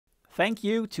thank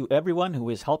you to everyone who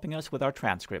is helping us with our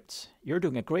transcripts. You're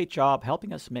doing a great job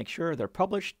helping us make sure they're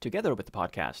published together with the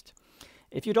podcast.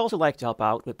 If you'd also like to help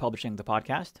out with publishing the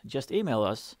podcast, just email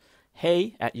us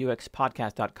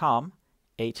hey@uxpodcast.com,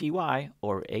 HEY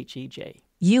or HEJ.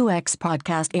 UX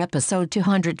Podcast Episode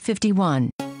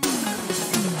 251.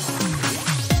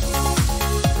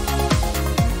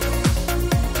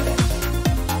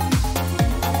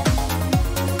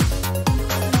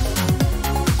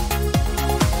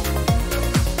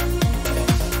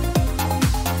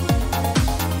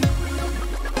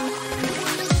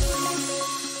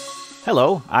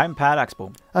 Hello, I'm Pat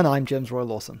Axboom. And I'm James Roy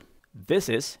Lawson. This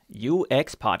is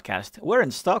UX Podcast. We're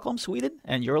in Stockholm, Sweden,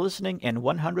 and you're listening in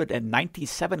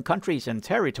 197 countries and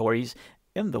territories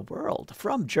in the world,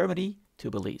 from Germany to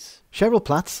Belize. Cheryl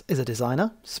Platz is a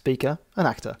designer, speaker, and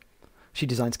actor. She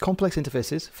designs complex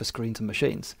interfaces for screens and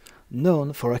machines,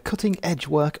 known for her cutting-edge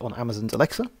work on Amazon's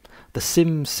Alexa, the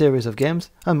Sims series of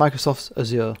games, and Microsoft's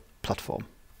Azure platform.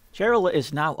 Cheryl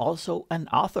is now also an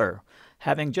author,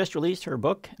 having just released her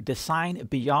book, Design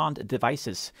Beyond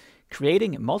Devices,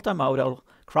 Creating Multimodal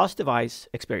Cross-Device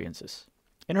Experiences.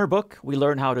 In her book, we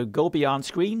learn how to go beyond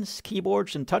screens,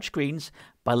 keyboards, and touchscreens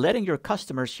by letting your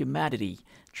customers' humanity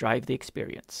drive the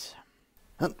experience.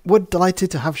 And we're delighted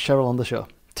to have Cheryl on the show,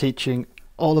 teaching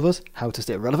all of us how to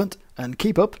stay relevant and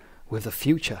keep up with the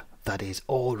future that is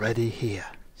already here.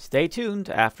 Stay tuned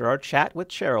after our chat with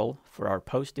Cheryl for our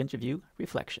post-interview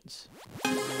reflections.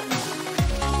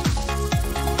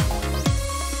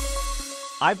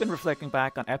 I've been reflecting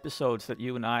back on episodes that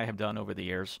you and I have done over the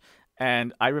years,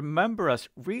 and I remember us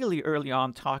really early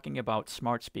on talking about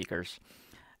smart speakers.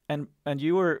 And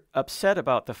you were upset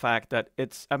about the fact that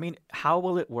how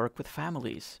will it work with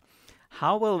families?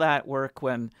 How will that work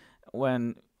when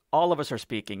all of us are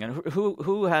speaking? And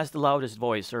who has the loudest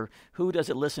voice, or who does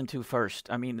it listen to first?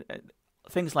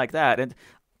 Things like that. And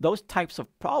those types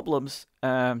of problems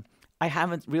I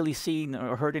haven't really seen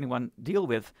or heard anyone deal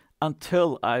with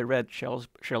until I read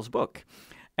Cheryl's book.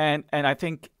 And I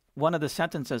think one of the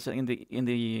sentences in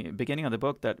the beginning of the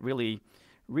book that really,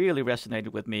 really resonated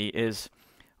with me is,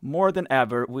 more than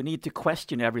ever, we need to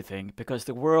question everything because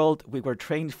the world we were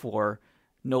trained for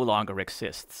no longer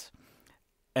exists.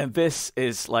 And this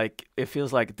is it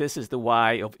feels like this is the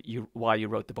why you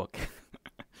wrote the book.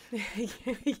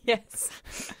 Yes.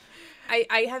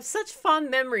 I have such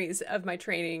fond memories of my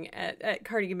training at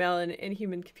Carnegie Mellon in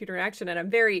human-computer interaction, and I'm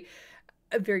very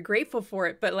grateful for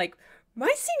it. But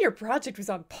my senior project was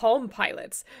on Palm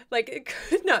Pilots. It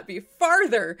could not be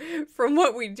farther from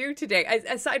what we do today.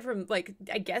 Aside from I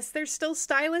guess there's still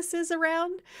styluses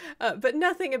around, but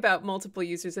nothing about multiple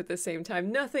users at the same time.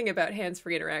 Nothing about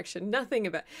hands-free interaction. Nothing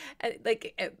about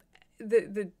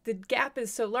the gap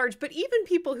is so large. But even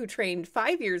people who trained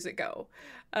 5 years ago,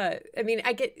 I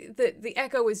get the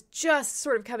Echo was just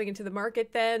sort of coming into the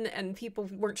market then, and people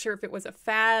weren't sure if it was a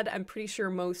fad. I'm pretty sure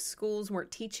most schools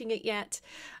weren't teaching it yet.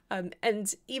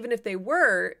 And even if they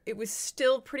were, it was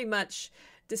still pretty much,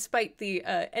 despite the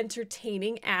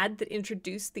entertaining ad that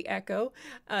introduced the Echo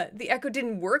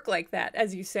didn't work like that,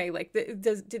 as you say,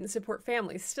 didn't support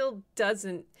families, still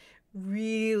doesn't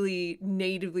really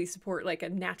natively support a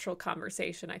natural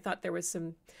conversation. I thought there was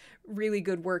some really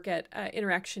good work at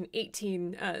Interaction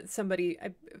 18. Somebody,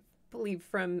 I believe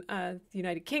from the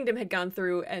United Kingdom, had gone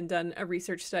through and done a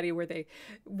research study where they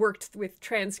worked with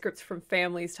transcripts from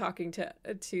families talking to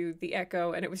the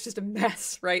Echo, and it was just a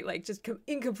mess, right? Just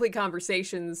incomplete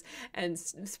conversations and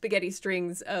spaghetti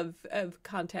strings of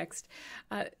context.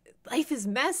 Life is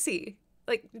messy.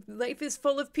 Life is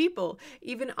full of people,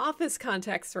 even office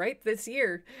contexts, right? This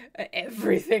year,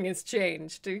 everything has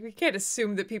changed. We can't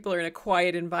assume that people are in a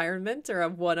quiet environment or a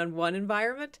one-on-one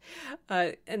environment.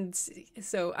 And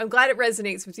so I'm glad it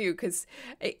resonates with you, because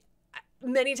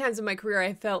many times in my career,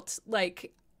 I felt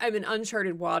like I'm in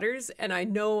uncharted waters, and I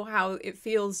know how it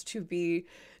feels to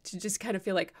just kind of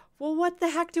feel like, well, what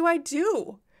the heck do I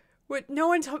do? What, no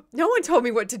one told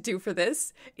me what to do for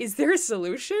this. Is there a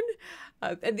solution?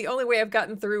 And the only way I've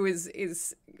gotten through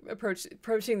is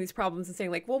approaching these problems and saying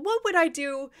well, what would I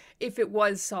do if it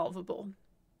was solvable?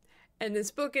 And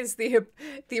this book is the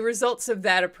results of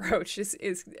that approach,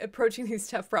 is approaching these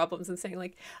tough problems and saying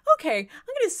okay, I'm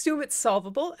going to assume it's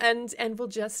solvable, and we'll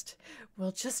just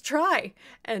try.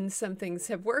 And some things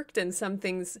have worked, and some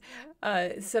things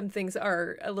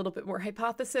are a little bit more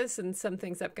hypothesis, and some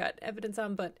things I've got evidence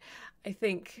on. But I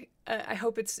think I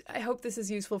hope this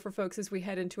is useful for folks as we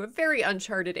head into a very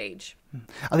uncharted age.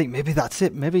 I think maybe that's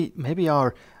it. Maybe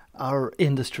our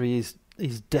industry is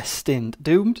destined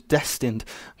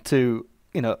to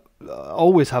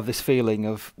always have this feeling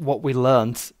of what we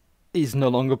learned is no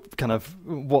longer kind of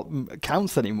what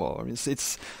counts anymore.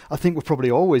 It's. I think we're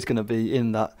probably always going to be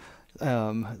in that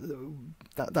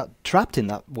that trapped in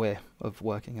that way of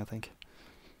working, I think.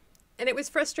 And it was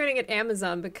frustrating at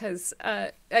Amazon because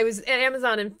I was at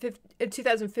Amazon in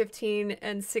 2015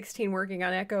 and 16 working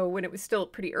on Echo when it was still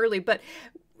pretty early. But,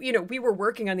 you know, we were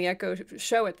working on the Echo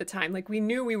show at the time. Like, we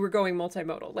knew we were going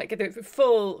multimodal, like at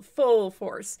full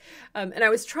force. And I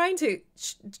was trying to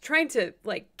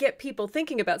like get people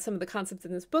thinking about some of the concepts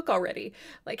in this book already.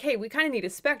 Like, hey, we kind of need a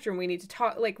spectrum. We need to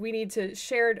talk, like, we need to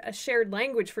a shared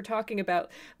language for talking about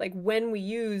like when we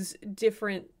use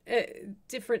different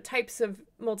types of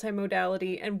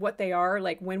multimodality and what they are,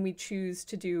 like when we choose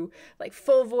to do like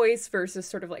full voice versus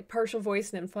sort of like partial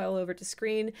voice and then file over to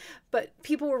screen. But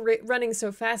people were running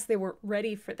so fast they weren't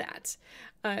ready for that.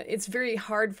 It's very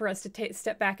hard for us to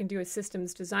step back and do a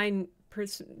systems design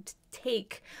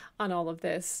take on all of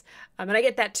this. And I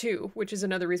get that too, which is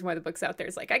another reason why the book's out there.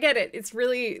 It's like, I get it. It's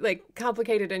really like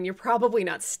complicated and you're probably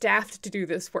not staffed to do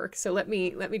this work. So let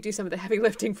me do some of the heavy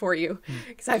lifting for you,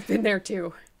 because I've been there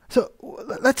too. So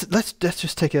let's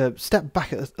just take a step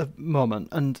back a moment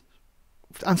and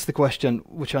answer the question,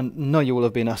 which I know you will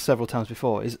have been asked several times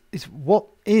before, is what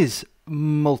is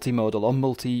multimodal or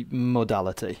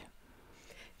multimodality?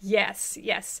 Yes.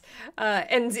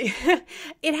 And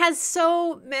it has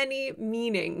so many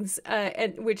meanings,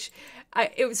 and which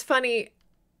it was funny.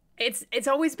 It's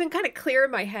always been kind of clear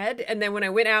in my head. And then when I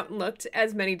went out and looked,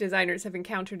 as many designers have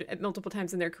encountered at multiple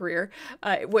times in their career,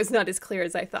 it was not as clear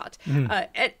as I thought.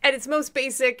 At its most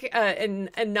basic and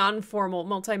non-formal,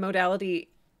 multimodality,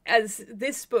 as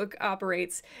this book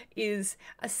operates, is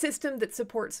a system that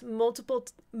supports multiple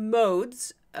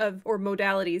modes of or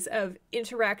modalities of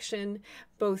interaction,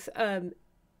 both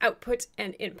output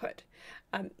and input.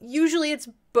 Usually it's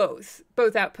both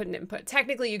output and input.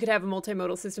 Technically, you could have a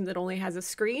multimodal system that only has a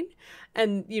screen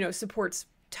and, you know, supports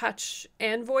touch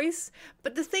and voice.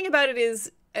 But the thing about it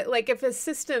is, like, if a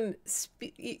system,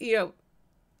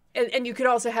 and you could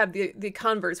also have the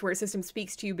converse where a system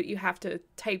speaks to you, but you have to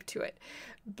type to it.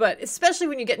 But especially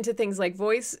when you get into things like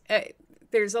voice,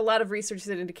 there's a lot of research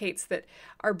that indicates that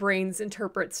our brains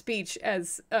interpret speech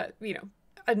as,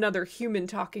 another human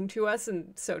talking to us,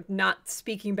 and so not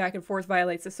speaking back and forth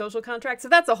violates the social contract. So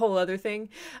that's a whole other thing.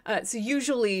 So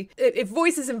usually, if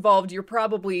voice is involved, you're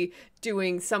probably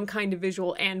doing some kind of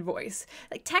visual and voice.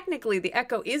 Like, technically, the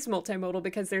Echo is multimodal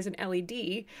because there's an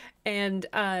LED, and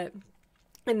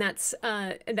that's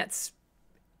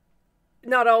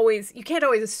not always. You can't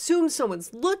always assume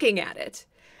someone's looking at it,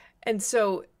 and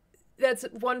so that's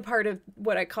one part of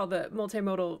what I call the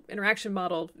multimodal interaction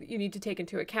model you need to take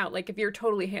into account. Like, if you're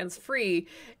totally hands-free,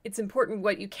 it's important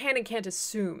what you can and can't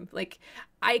assume. Like,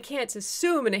 I can't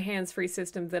assume in a hands-free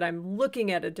system that I'm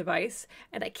looking at a device,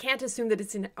 and I can't assume that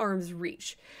it's in arm's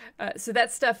reach. So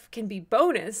that stuff can be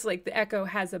bonus. Like, the Echo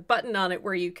has a button on it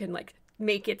where you can, like,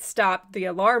 make it stop the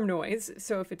alarm noise.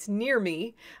 So if it's near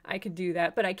me, I could do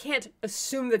that. But I can't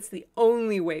assume that's the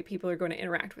only way people are going to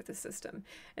interact with the system.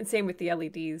 And same with the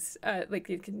LEDs. Like,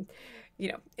 it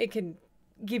can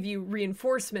give you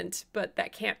reinforcement, but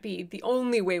that can't be the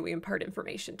only way we impart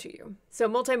information to you. So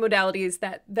multimodality is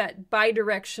that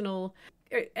bidirectional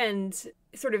and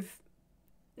sort of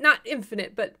not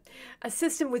infinite, but a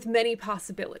system with many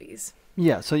possibilities.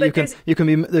 Yeah, so there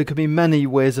could be many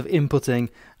ways of inputting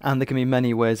and there can be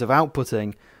many ways of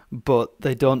outputting, but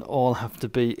they don't all have to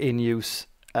be in use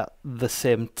at the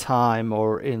same time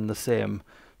or in the same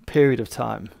period of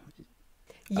time.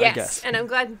 Yes, and I'm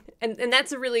glad, and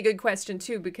that's a really good question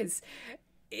too, because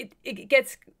it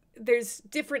gets, there's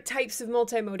different types of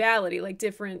multimodality, like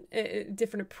different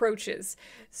approaches.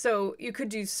 So you could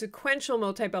do sequential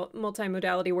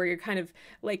multimodality where you're kind of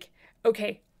like,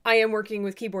 okay, I am working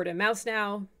with keyboard and mouse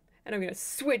now, and I'm going to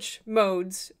switch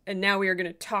modes, and now we are going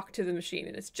to talk to the machine,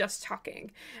 and it's just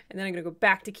talking. And then I'm going to go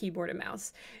back to keyboard and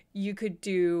mouse. You could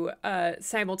do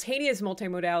simultaneous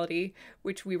multimodality,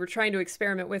 which we were trying to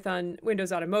experiment with on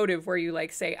Windows Automotive, where you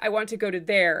like say, I want to go to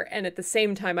there, and at the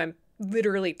same time I'm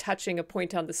literally touching a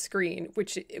point on the screen,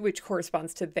 which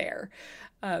corresponds to there.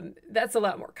 That's a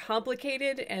lot more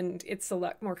complicated, and it's a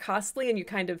lot more costly, and you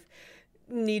kind of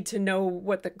need to know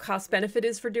what the cost benefit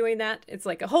is for doing that. It's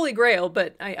like a holy grail,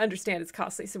 but I understand it's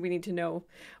costly, so we need to know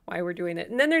why we're doing it.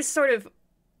 And then there's sort of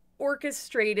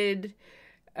orchestrated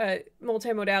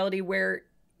multimodality where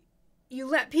you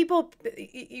let people,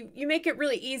 you make it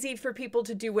really easy for people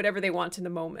to do whatever they want in the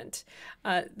moment.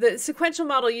 The sequential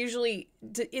model usually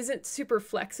isn't super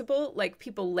flexible. Like,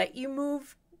 people let you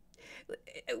move.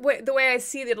 The way I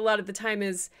see that a lot of the time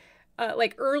is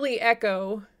like early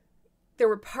Echo, there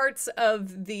were parts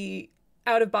of the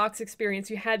out-of-box experience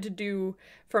you had to do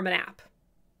from an app.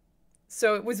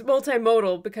 So it was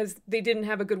multimodal because they didn't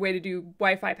have a good way to do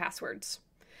Wi-Fi passwords.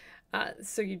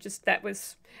 So you just, that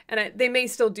was, and they may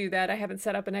still do that. I haven't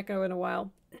set up an Echo in a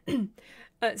while.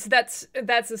 So that's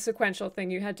a sequential thing.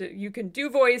 You can do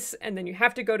voice, and then you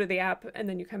have to go to the app, and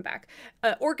then you come back.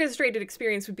 Orchestrated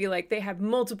experience would be like they have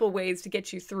multiple ways to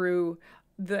get you through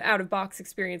the out-of-box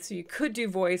experience. So you could do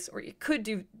voice or you could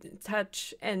do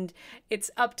touch, and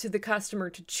it's up to the customer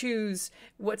to choose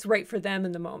what's right for them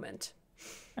in the moment.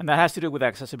 And that has to do with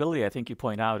accessibility, I think you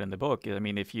point out in the book. I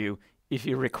mean, if you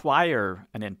require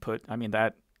an input, I mean,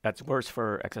 that's worse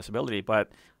for accessibility. But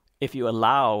if you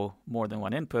allow more than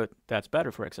one input, that's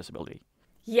better for accessibility.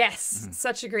 Yes,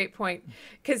 such a great point.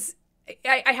 Because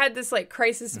I had this like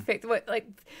crisis effect. Like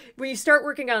when you start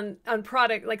working on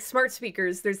product like smart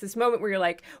speakers, there's this moment where you're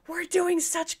like, we're doing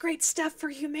such great stuff for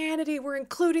humanity. We're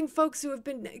including folks who have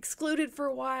been excluded for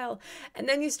a while. And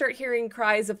then you start hearing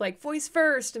cries of like voice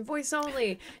first and voice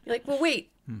only. You're like, well,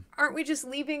 wait, aren't we just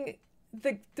leaving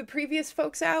the previous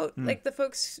folks out? Like the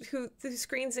folks who the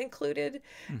screens included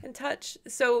and touch.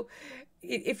 So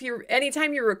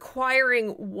anytime you're requiring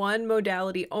one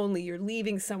modality only, you're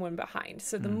leaving someone behind.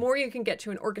 So the more you can get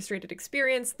to an orchestrated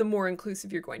experience, the more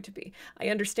inclusive you're going to be. I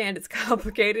understand it's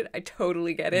complicated. I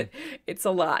totally get it. It's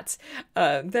a lot.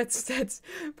 That's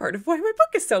part of why my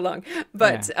book is so long.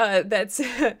 But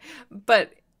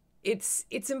but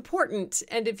it's important.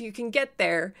 And if you can get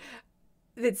there,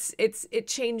 it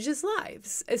changes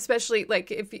lives, especially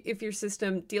like if your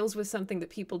system deals with something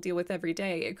that people deal with every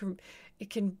day. It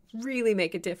can really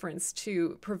make a difference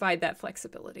to provide that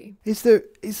flexibility. Is there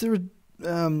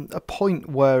a point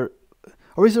where,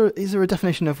 or is there a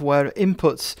definition of where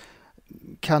inputs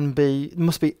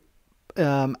must be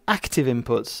active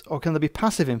inputs, or can there be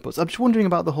passive inputs? I'm just wondering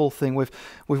about the whole thing with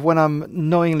when I'm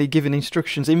knowingly giving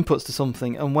instructions, inputs to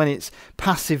something, and when it's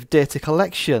passive data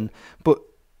collection, but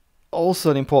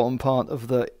also an important part of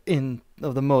the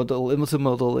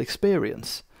multimodal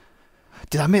experience.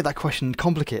 Did I make that question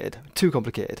complicated? Too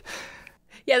complicated?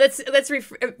 Yeah, let's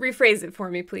rephrase it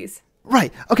for me, please.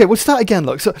 Right. Okay, we'll start again.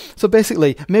 Look, so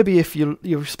basically, maybe if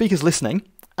your speaker's listening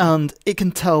and it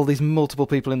can tell there's multiple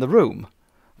people in the room,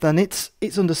 then it's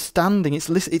understanding,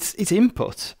 it's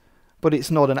input, but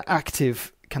it's not an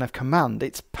active kind of command.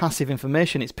 It's passive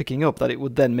information it's picking up that it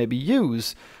would then maybe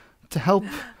use to help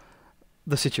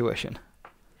the situation.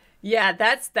 Yeah,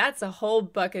 that's a whole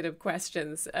bucket of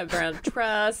questions around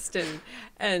trust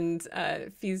and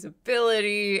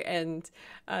feasibility and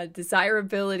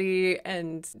desirability,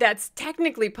 and that's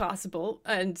technically possible,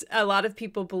 and a lot of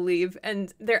people believe,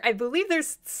 and I believe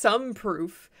there's some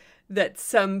proof that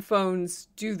some phones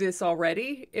do this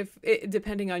already,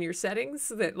 depending on your settings.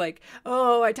 That like,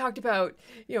 oh, I talked about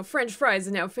French fries,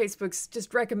 and now Facebook's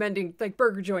just recommending like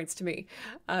burger joints to me.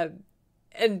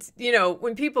 And,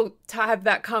 when people have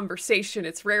that conversation,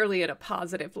 it's rarely in a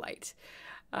positive light.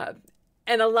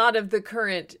 And a lot of the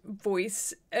current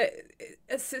voice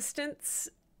assistants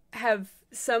have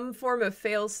some form of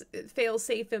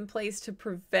fail-safe in place to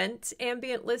prevent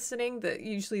ambient listening,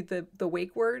 usually the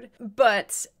wake word.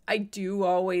 But I do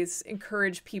always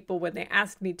encourage people when they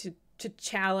ask me to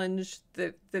challenge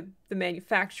the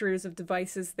manufacturers of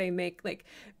devices they make, like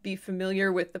be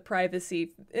familiar with the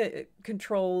privacy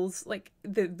controls. Like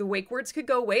the wake words could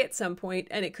go away at some point,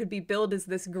 and it could be billed as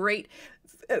this great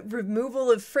removal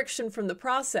of friction from the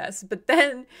process. But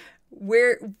then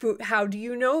how do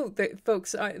you know that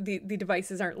folks the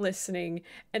devices aren't listening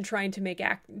and trying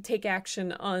to take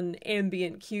action on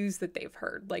ambient cues that they've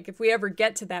heard? Like if we ever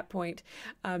get to that point,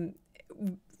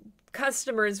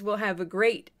 customers will have a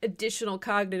great additional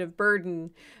cognitive burden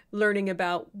learning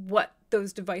about what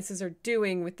those devices are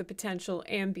doing with the potential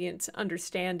ambient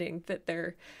understanding that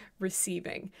they're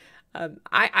receiving.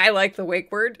 I like the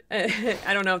wake word.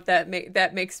 I don't know if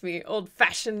that makes me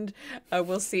old-fashioned.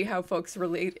 We'll see how folks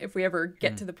relate if we ever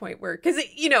get to the point where, because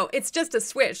it's just a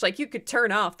switch. Like you could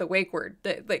turn off the wake word.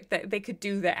 They could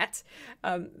do that.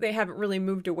 They haven't really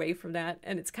moved away from that,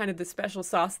 and it's kind of the special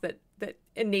sauce that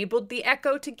enabled the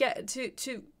Echo to get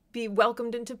to be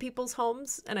welcomed into people's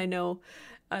homes. And I know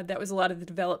that was a lot of the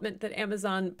development that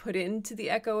Amazon put into the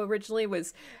Echo originally,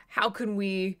 was how can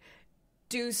we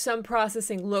do some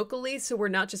processing locally so we're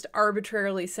not just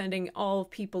arbitrarily sending all of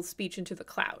people's speech into the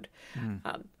cloud.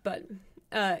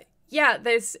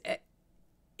 There's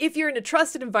if you're in a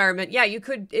trusted environment, you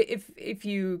could, if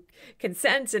you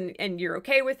consent and you're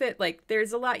okay with it, like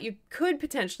there's a lot you could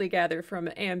potentially gather from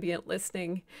ambient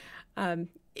listening.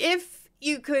 If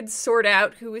you could sort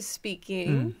out who is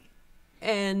speaking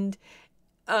and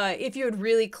if you had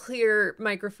really clear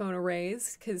microphone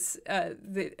arrays, because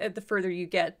the further you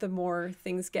get, the more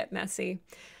things get messy.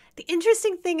 The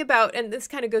interesting thing about, and this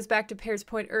kind of goes back to Pear's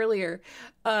point earlier,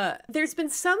 there's been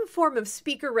some form of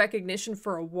speaker recognition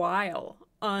for a while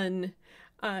on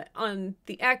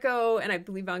the Echo, and I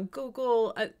believe on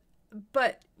Google,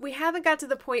 but we haven't got to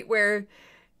the point where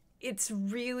it's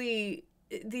really,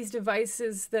 these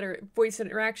devices that are voice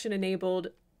interaction enabled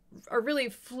are really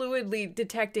fluidly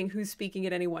detecting who's speaking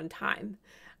at any one time.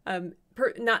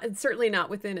 Certainly not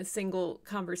within a single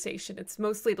conversation. It's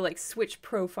mostly to like switch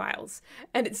profiles,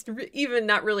 and it's even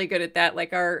not really good at that.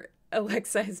 Like our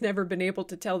Alexa has never been able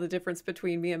to tell the difference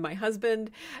between me and my husband,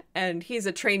 and he's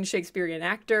a trained Shakespearean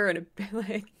actor and a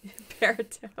like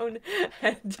baritone,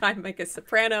 and I'm like a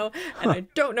soprano, and I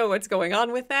don't know what's going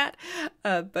on with that,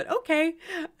 but okay.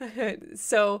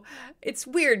 So it's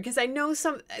weird because I know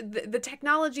the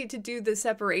technology to do the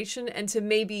separation and to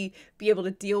maybe be able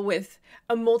to deal with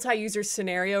a multi-user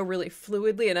scenario really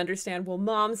fluidly and understand, well,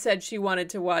 mom said she wanted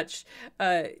to watch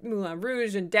Moulin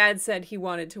Rouge and dad said he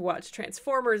wanted to watch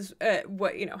Transformers.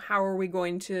 How are we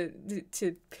going to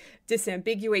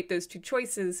disambiguate those two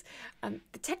choices?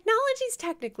 The technology's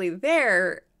technically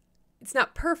there. It's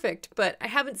not perfect, but I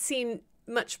haven't seen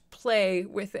much play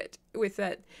with it, with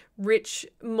that rich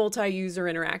multi-user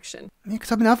interaction. Yeah,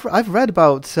 because I mean, I've read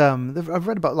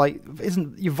about like,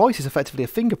 isn't your voice is effectively a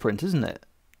fingerprint, isn't it?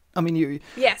 I mean,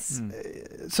 yes.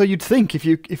 So you'd think if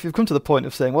you've come to the point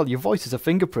of saying, well, your voice is a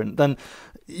fingerprint, then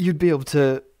you'd be able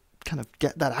to kind of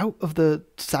get that out of the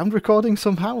sound recording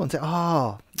somehow and say,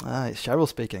 it's Cheryl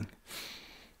speaking.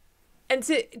 And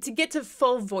to get to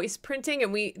full voice printing,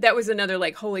 and that was another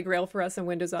like holy grail for us in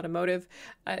Windows Automotive.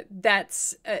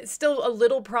 That's still a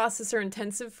little processor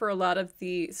intensive for a lot of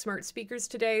the smart speakers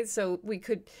today. So we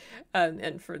could,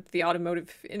 and for the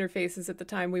automotive interfaces at the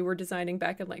time, we were designing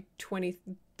back in like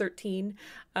 2013.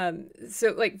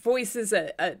 So like voice is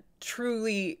a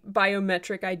truly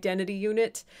biometric identity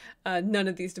unit. None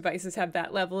of these devices have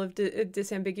that level of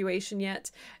disambiguation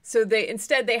yet. So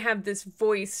they have this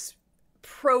voice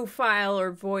profile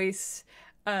or voice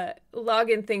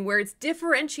login thing where it's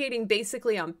differentiating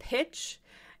basically on pitch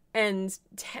and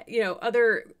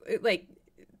other like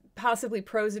possibly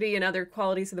prosody and other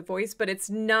qualities of the voice, but it's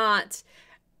not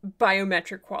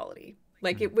biometric quality.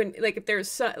 Like if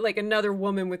there's like another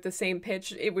woman with the same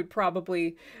pitch, it would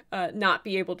probably not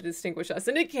be able to distinguish us,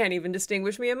 and it can't even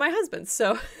distinguish me and my husband.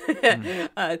 So the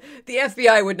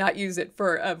FBI would not use it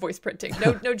for voice printing.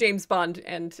 No James Bond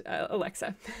and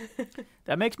Alexa.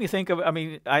 That makes me think of. I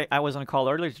mean, I was on a call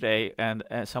earlier today, and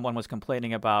someone was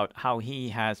complaining about how he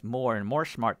has more and more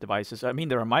smart devices. I mean,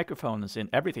 there are microphones in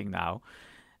everything now,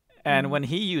 and when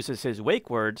he uses his wake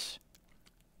words,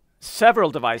 several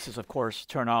devices, of course,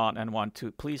 turn on and want to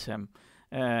please him.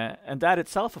 And that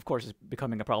itself, of course, is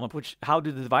becoming a problem. How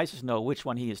do the devices know which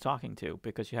one he is talking to?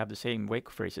 Because you have the same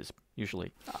wake phrases,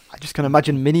 usually. I just can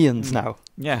imagine minions now.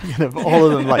 Yeah. All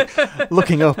of them like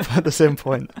looking up at the same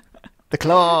point. The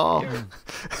claw.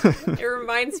 It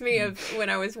reminds me of when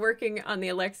I was working on the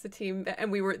Alexa team,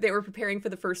 and they were preparing for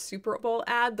the first Super Bowl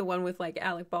ad, the one with like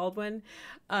Alec Baldwin.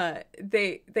 In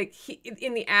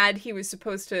the ad, he was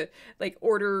supposed to like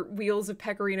order wheels of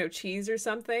pecorino cheese or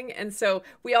something, and so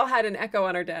we all had an Echo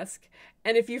on our desk.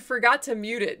 And if you forgot to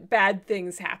mute it, bad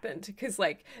things happened because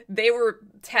like they were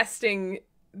testing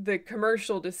the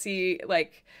commercial to see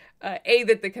like. A,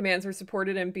 that the commands were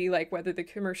supported, and B, like whether the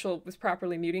commercial was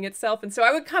properly muting itself. And so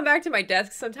I would come back to my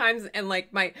desk sometimes and like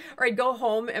or I'd go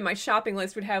home and my shopping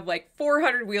list would have like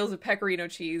 400 wheels of pecorino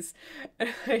cheese.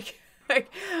 Okay,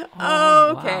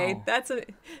 wow.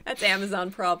 That's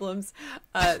Amazon problems.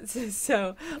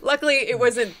 So luckily it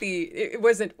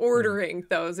wasn't ordering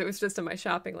those. It was just on my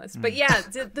shopping list. But yeah,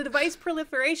 the device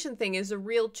proliferation thing is a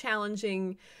real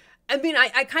challenging. I mean,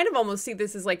 I kind of almost see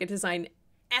this as like a design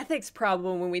ethics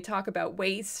problem when we talk about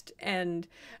waste and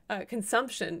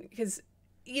consumption, because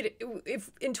if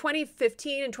in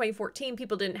 2015 and 2014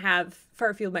 people didn't have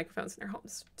far field microphones in their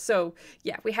homes, so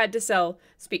yeah, we had to sell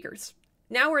speakers.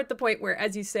 Now we're at the point where,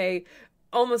 as you say,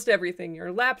 almost everything,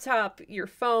 your laptop, your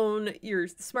phone, your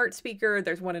smart speaker,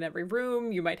 there's one in every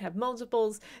room, you might have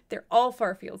multiples, they're all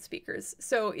far field speakers.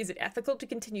 So is it ethical to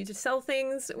continue to sell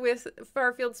things with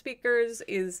far field speakers?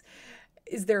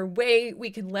 Is there a way we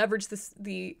can leverage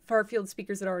the far field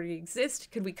speakers that already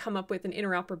exist? Could we come up with an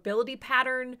interoperability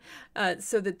pattern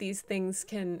so that these things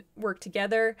can work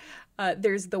together?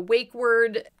 There's the wake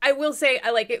word. I will say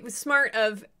it was smart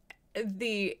of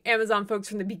the Amazon folks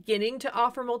from the beginning to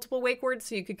offer multiple wake words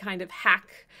so you could kind of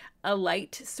hack a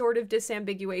light sort of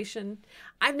disambiguation.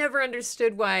 I've never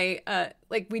understood why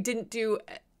we didn't do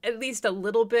at least a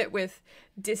little bit with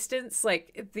distance,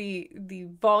 like the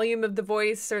volume of the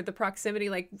voice or the proximity.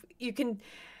 Like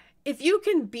if you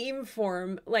can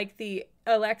beamform like the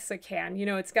Alexa can,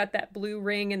 it's got that blue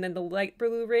ring and then the light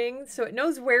blue ring, so it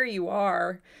knows where you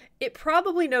are. It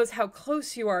probably knows how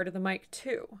close you are to the mic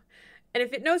too. And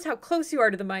if it knows how close you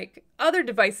are to the mic, other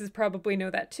devices probably know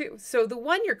that too. So the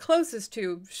one you're closest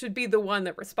to should be the one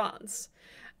that responds.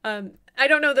 I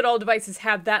don't know that all devices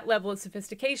have that level of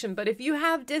sophistication, but if you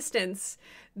have distance,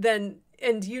 then,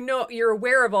 and you're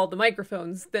aware of all the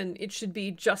microphones, then it should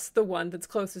be just the one that's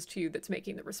closest to you that's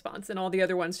making the response, and all the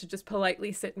other ones should just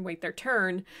politely sit and wait their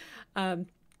turn.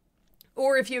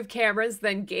 Or if you have cameras,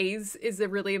 then gaze is a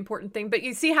really important thing. But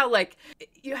you see how, like,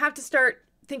 you have to start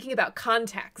thinking about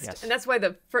context. Yes. And that's why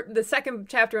the second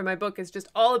chapter of my book is just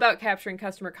all about capturing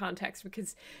customer context,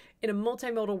 because in a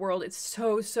multimodal world, it's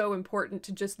so important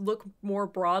to just look more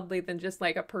broadly than just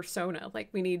like a persona. Like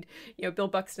we need, Bill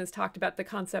Buxton has talked about the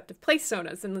concept of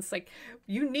placesonas, and it's like,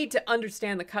 you need to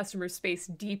understand the customer space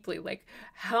deeply. Like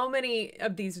how many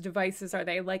of these devices are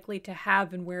they likely to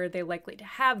have and where are they likely to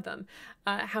have them?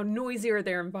 How noisy are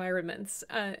their environments?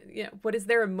 What is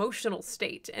their emotional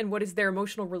state and what is their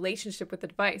emotional relationship with the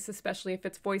device, especially if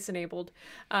it's voice enabled?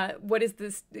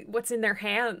 What's in their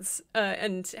hands?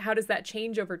 And how does that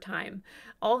change over time?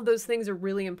 All of those things are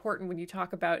really important when you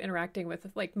talk about interacting with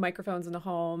like microphones in the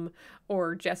home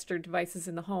or gesture devices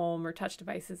in the home or touch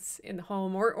devices in the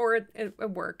home or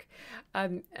at work.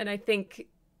 And I think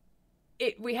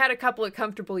we had a couple of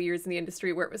comfortable years in the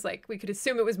industry where it was like we could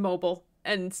assume it was mobile,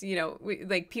 and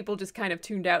people just kind of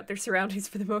tuned out their surroundings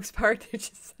for the most part. They're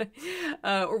just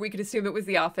or we could assume it was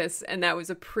the office, and that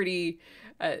was a pretty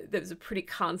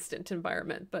constant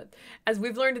environment. But as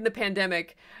we've learned in the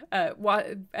pandemic,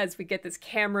 as we get this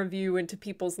camera view into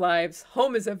people's lives,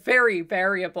 home is a very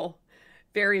variable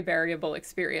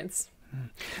experience.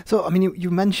 So, I mean,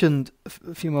 you mentioned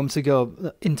a few moments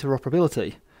ago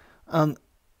interoperability, and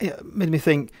it made me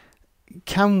think,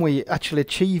 can we actually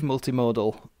achieve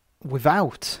multimodal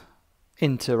without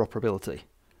interoperability?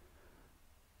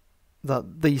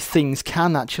 That these things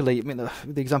can actually, I mean,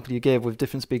 the example you gave with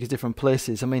different speakers, different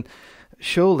places, I mean,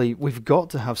 surely we've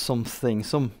got to have something,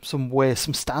 some way,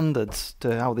 some standards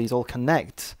to how these all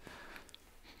connect.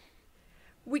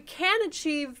 We can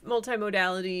achieve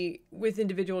multimodality with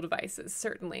individual devices,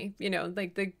 certainly.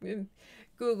 Like the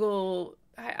Google,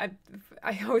 I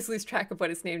always lose track of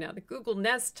what it's named now. The Google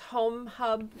Nest Home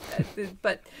Hub,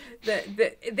 but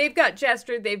they've got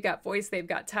gesture, they've got voice, they've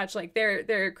got touch. Like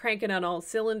they're cranking on all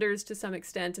cylinders to some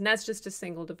extent, and that's just a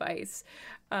single device.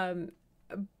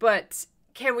 But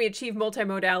can we achieve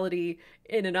multimodality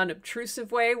in an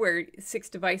unobtrusive way where 6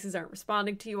 devices aren't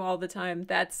responding to you all the time?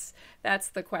 That's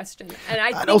the question. And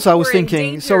I was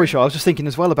thinking, sorry, Cheryl, I was just thinking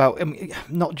as well about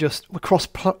not just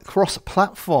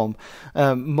cross-platform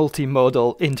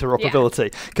multimodal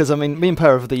interoperability. Because, me and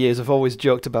Per over the years have always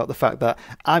joked about the fact that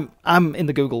I'm in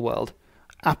the Google world,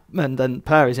 and then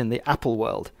Per is in the Apple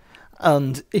world.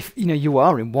 And if, you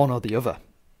are in one or the other,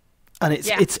 and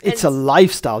it's a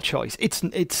lifestyle choice. It's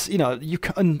it's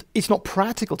not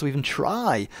practical to even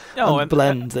try and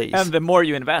blend these. And the more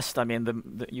you invest,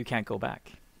 the you can't go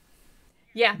back.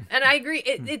 Yeah, and I agree.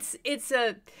 It's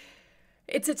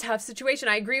a tough situation.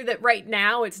 I agree that right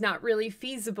now it's not really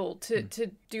feasible to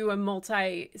do a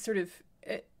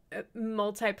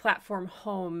multi-platform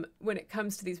home when it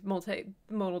comes to these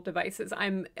multimodal devices.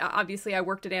 I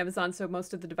worked at Amazon, so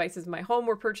most of the devices in my home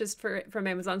were purchased from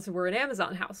Amazon, so we're an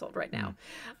Amazon household right now.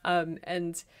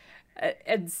 And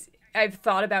I've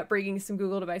thought about bringing some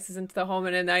Google devices into the home,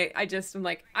 and I just am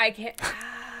like, I can't.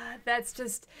 That's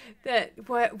just that.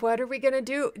 What are we gonna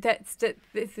do?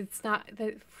 It's not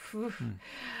that.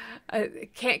 I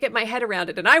can't get my head around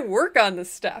it, and I work on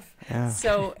this stuff. Yeah.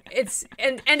 So it's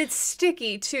and it's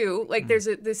sticky too. Like there's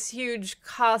this huge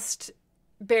cost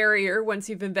barrier once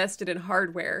you've invested in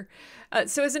hardware.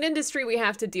 So as an industry, we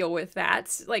have to deal with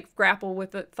that. Like grapple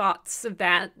with the thoughts of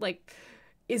that. Like,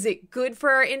 is it good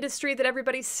for our industry that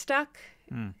everybody's stuck?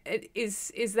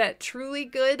 Is that truly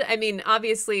good?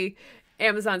 Obviously,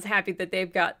 Amazon's happy that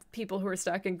they've got people who are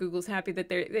stuck, and Google's happy that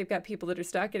they've got people that are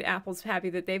stuck, and Apple's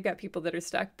happy that they've got people that are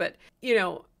stuck. But,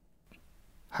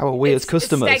 how are we as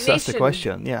customers? That's the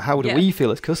question. Yeah. How do we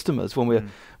feel as customers when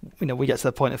we get to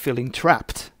the point of feeling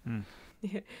trapped?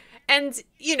 And,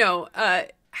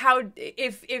 how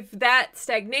if that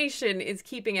stagnation is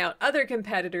keeping out other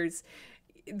competitors,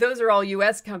 those are all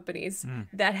U.S. companies.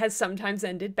 That has sometimes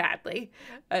ended badly.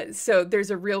 So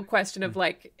there's a real question of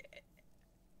like,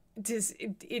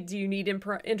 do you need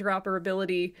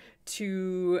interoperability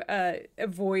to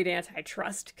avoid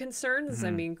antitrust concerns?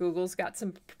 I mean, Google's got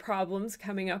some problems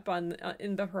coming up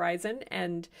in the horizon,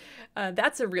 and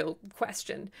that's a real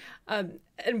question.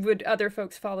 And would other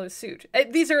folks follow suit?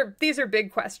 These are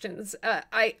big questions.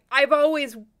 I've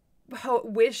always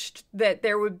wished that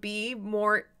there would be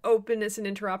more openness and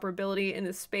interoperability in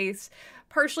this space,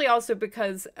 partially also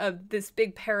because of this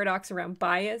big paradox around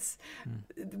bias.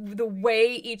 The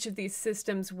way each of these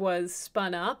systems was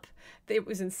spun up, it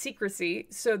was in secrecy.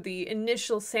 So the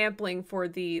initial sampling for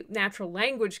the natural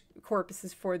language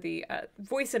corpuses for the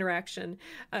voice interaction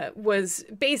was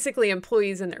basically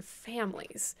employees and their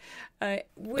families.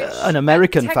 And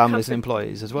American families and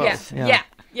employees as well.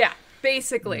 Yeah.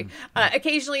 Basically,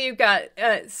 occasionally you've got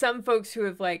some folks who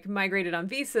have like migrated on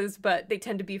visas, but they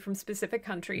tend to be from specific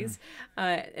countries,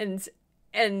 and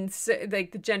so,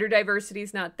 like the gender diversity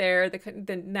is not there,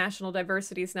 the national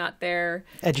diversity is not there.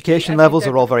 Education levels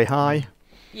are all very high.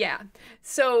 Yeah,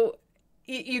 so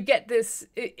you get this,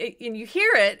 and you hear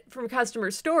it from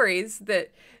customer stories that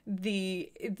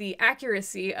the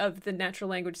accuracy of the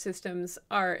natural language systems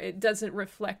it doesn't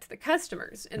reflect the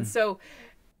customers, and so.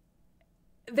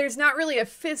 There's not really a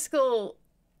fiscal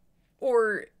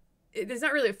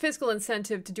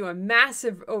incentive to do a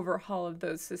massive overhaul of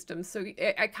those systems. So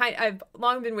I've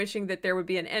long been wishing that there would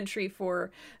be an entry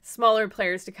for smaller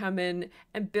players to come in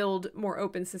and build more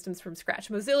open systems from scratch.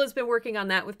 Mozilla's been working on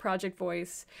that with Project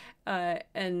Voice,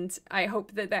 and I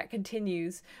hope that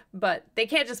continues. But they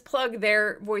can't just plug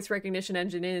their voice recognition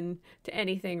engine in to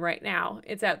anything right now.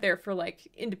 It's out there for like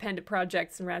independent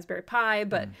projects and Raspberry Pi,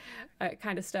 but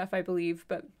kind of stuff, I believe.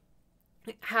 But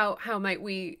how might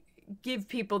we give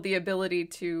people the ability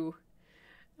to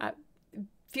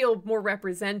feel more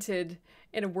represented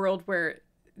in a world where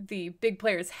the big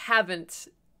players haven't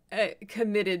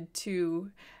committed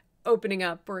to opening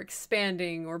up or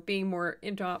expanding or being more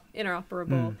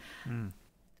interoperable?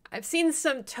 I've seen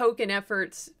some token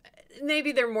efforts.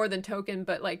 Maybe they're more than token,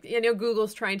 but like,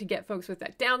 Google's trying to get folks with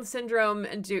that Down syndrome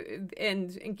and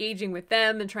engaging with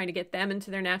them and trying to get them into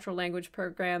their natural language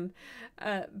program.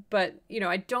 But,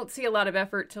 I don't see a lot of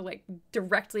effort to like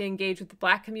directly engage with the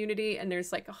Black community. And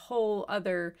there's like a whole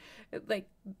other like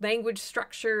language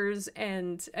structures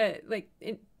and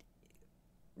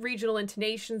regional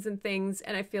intonations and things.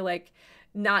 And I feel like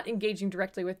not engaging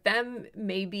directly with them,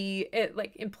 maybe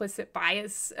like implicit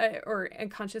bias or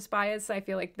unconscious bias. I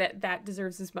feel like that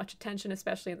deserves as much attention,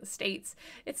 especially in the States.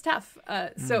 It's tough.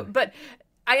 But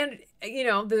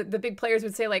the big players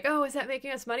would say like, oh, is that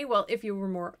making us money? Well, if you were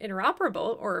more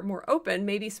interoperable or more open,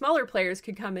 maybe smaller players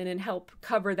could come in and help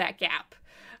cover that gap.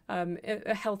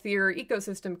 A healthier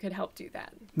ecosystem could help do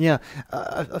that. Yeah,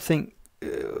 I think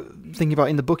thinking about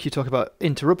in the book, you talk about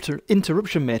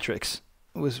interruption matrix.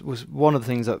 Was one of the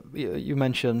things that you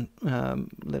mention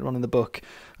later on in the book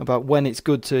about when it's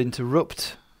good to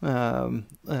interrupt. I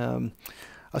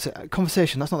say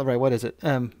conversation. That's not the right word, is it?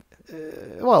 An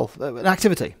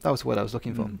activity. That was the word I was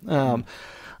looking for.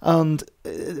 And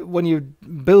when you're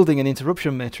building an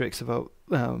interruption matrix about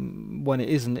when it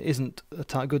isn't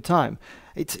a good time,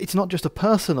 it's not just a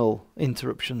personal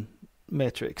interruption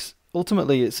matrix.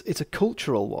 Ultimately, it's a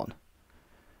cultural one.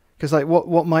 Because like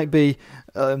what might be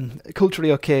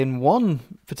culturally okay in one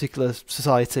particular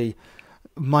society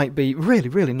might be really,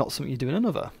 really not something you do in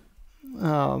another.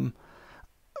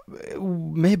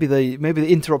 Maybe the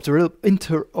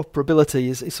interoperability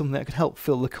is something that could help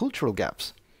fill the cultural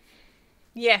gaps.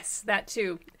 Yes, that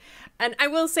too. And I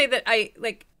will say that I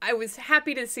was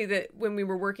happy to see that when we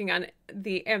were working on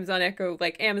the Amazon Echo,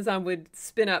 like Amazon would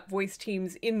spin up voice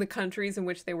teams in the countries in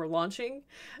which they were launching.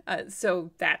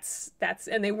 So that's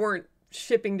and they weren't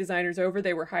shipping designers over.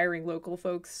 They were hiring local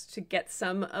folks to get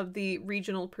some of the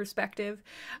regional perspective.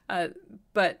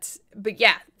 But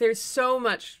yeah, there's so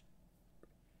much,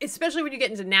 especially when you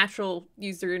get into natural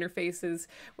user interfaces,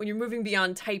 when you're moving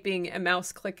beyond typing and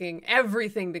mouse clicking,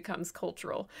 everything becomes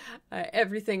cultural.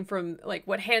 Everything from like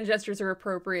what hand gestures are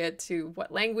appropriate to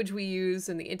what language we use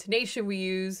and the intonation we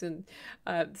use. And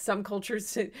some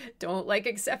cultures don't like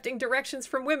accepting directions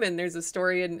from women. There's a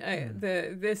story in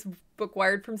this book,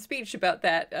 Wired from Speech, about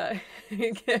that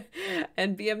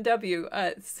and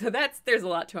BMW. So there's a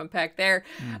lot to unpack there.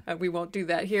 We won't do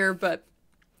that here, but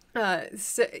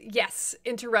so, yes,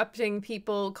 interrupting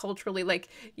people culturally, like,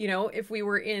 if we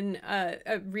were in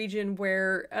a region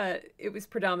where it was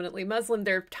predominantly Muslim,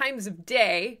 there are times of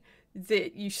day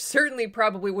that you certainly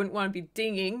probably wouldn't want to be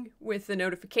dinging with the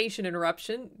notification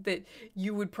interruption, that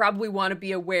you would probably want to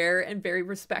be aware and very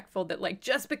respectful that, like,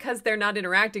 just because they're not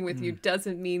interacting with you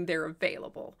doesn't mean they're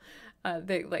available.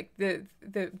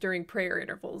 the during prayer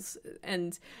intervals,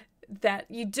 and that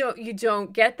you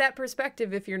don't get that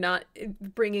perspective if you're not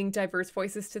bringing diverse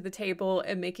voices to the table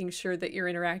and making sure that you're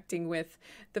interacting with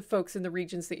the folks in the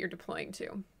regions that you're deploying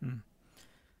to.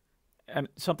 And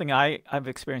something I've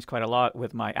experienced quite a lot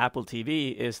with my Apple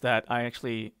TV is that I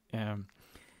actually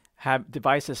have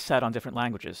devices set on different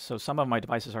languages. So some of my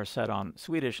devices are set on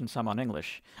Swedish and some on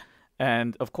English.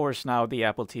 And of course, now the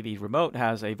Apple TV remote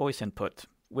has a voice input,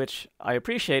 which I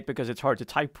appreciate because it's hard to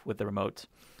type with the remote.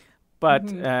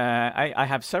 But I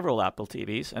have several Apple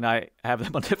TVs, and I have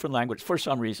them on different languages for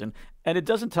some reason. And it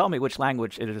doesn't tell me which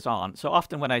language it is on. So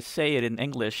often when I say it in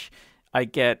English, I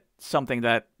get something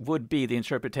that would be the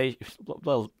interpretation,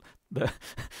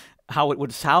 how it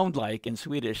would sound like in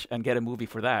Swedish, and get a movie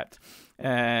for that.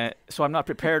 So I'm not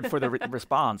prepared for the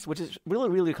response, which is really,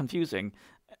 really confusing.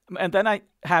 And then I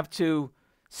have to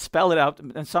spell it out.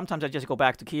 And sometimes I just go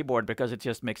back to keyboard because it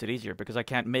just makes it easier, because I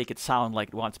can't make it sound like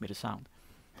it wants me to sound.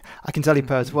 I can tell you,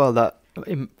 Per, as well, that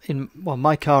in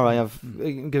my car I have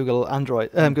Google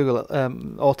Android, Google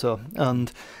Auto,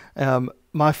 and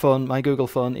my Google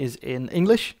phone is in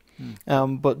English.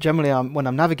 But generally, when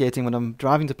I'm navigating, when I'm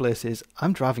driving to places,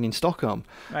 I'm driving in Stockholm.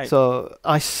 Right. So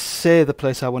I say the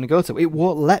place I want to go to. It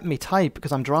won't let me type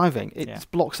because I'm driving. It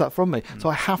blocks that from me. So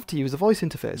I have to use the voice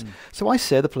interface. So I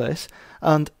say the place,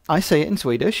 and I say it in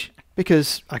Swedish,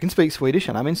 because I can speak Swedish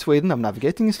and I'm in Sweden, I'm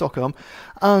navigating in Stockholm,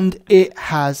 and it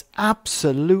has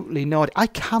absolutely no idea. I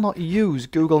cannot use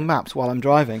Google Maps while I'm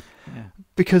driving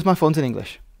because my phone's in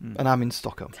English and I'm in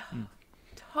Stockholm.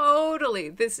 Totally.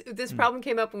 This problem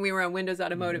came up when we were on Windows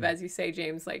Automotive, as you say,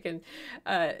 James. Like, and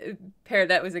Per,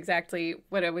 that was exactly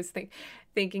what I was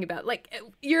thinking about. Like,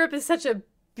 Europe is such a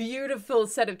beautiful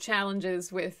set of challenges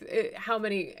with how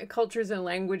many cultures and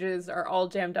languages are all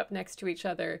jammed up next to each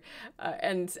other.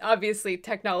 And obviously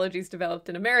technologies developed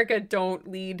in America don't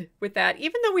lead with that.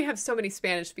 Even though we have so many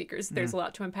Spanish speakers, there's a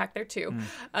lot to unpack there too.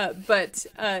 But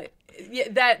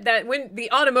that when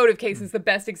the automotive case is the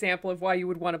best example of why you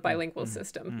would want a bilingual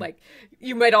system. Like,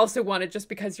 you might also want it just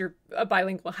because you're a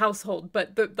bilingual household,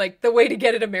 but the way to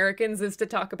get at Americans is to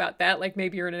talk about that. Like,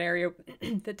 maybe you're in an area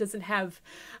that doesn't have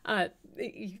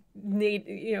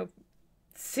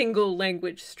single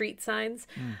language street signs.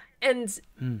 And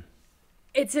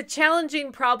it's a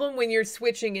challenging problem when you're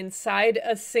switching inside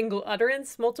a single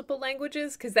utterance multiple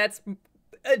languages, because that's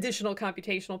additional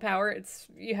computational power.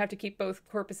 You have to keep both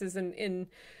corpuses in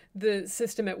the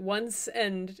system at once,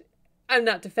 and I'm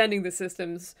not defending the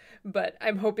systems, but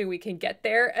I'm hoping we can get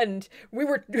there. And we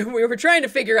were trying to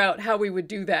figure out how we would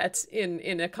do that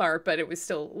in a car, but it was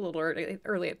still a little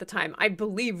early at the time. I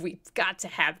believe we've got to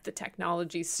have the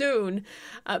technology soon.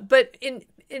 But in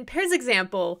Per's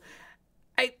example,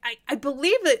 I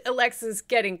believe that Alexa's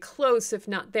getting close, if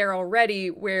not there already,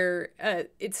 where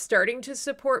it's starting to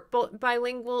support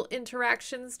bilingual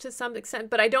interactions to some extent.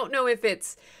 But I don't know if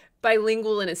it's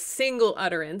bilingual in a single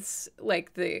utterance,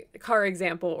 like the car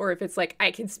example, or if it's like I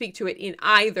can speak to it in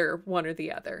either one or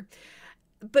the other.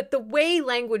 But the way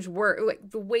the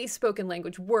way spoken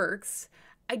language works,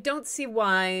 I don't see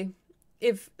why.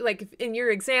 If in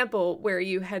your example where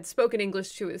you had spoken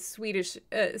English to a Swedish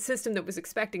system that was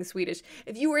expecting Swedish,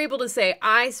 if you were able to say,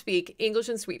 I speak English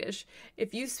and Swedish,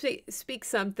 if you speak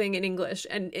something in English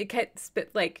and it gets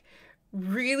like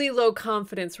really low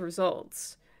confidence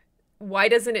results, why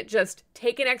doesn't it just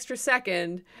take an extra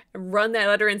second and run that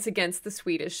utterance against the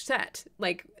Swedish set?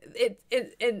 Like,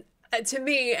 to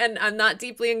me, and I'm not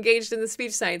deeply engaged in the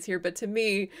speech science here, but to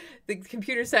me, the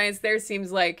computer science there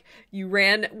seems like you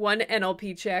ran one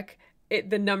NLP check,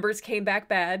 the numbers came back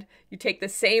bad, you take the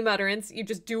same utterance, you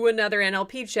just do another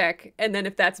NLP check, and then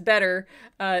if that's better,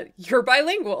 you're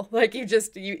bilingual. Like, you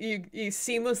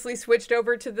seamlessly switched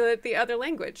over to the other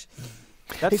language.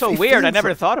 That's so weird. I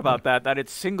never thought about that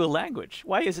it's single language.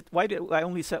 Why do I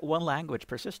only set one language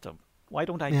per system? Why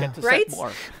don't I get to set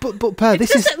more? But Per,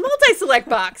 this is a multi-select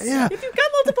box. Yeah. If you've got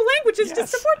multiple languages,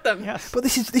 just support them. Yes. But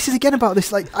this is again about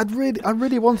this. Like, I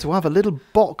really want to have a little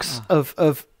box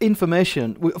of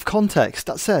information, of context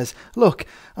that says, look,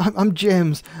 I'm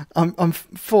James. I'm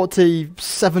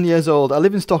 47 years old. I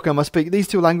live in Stockholm. I speak these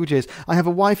two languages. I have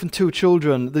a wife and two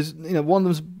children. There's one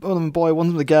of them a boy, one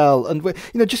of them a girl, and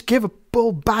just give a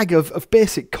full bag of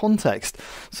basic context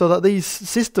so that these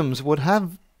systems would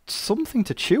have something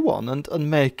to chew on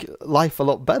and make life a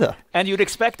lot better. And you'd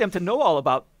expect them to know all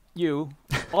about you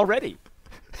already.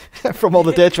 From all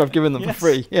the data I've given them for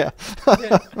free. Yeah.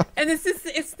 And it's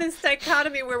this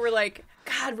dichotomy where we're like,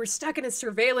 God, we're stuck in a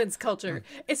surveillance culture.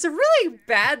 It's a really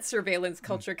bad surveillance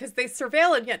culture because they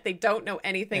surveil and yet they don't know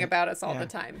anything about us all the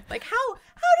time. Like, how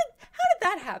did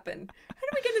that happen? How do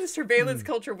we get into the surveillance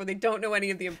culture where they don't know any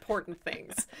of the important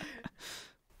things?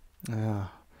 Yeah.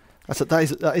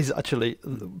 That is actually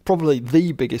probably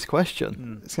the biggest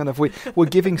question. It's kind of we're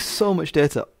giving so much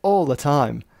data all the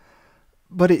time,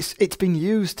 but it's being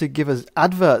used to give us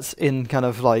adverts in kind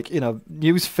of like,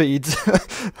 news feeds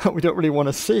that we don't really want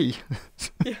to see.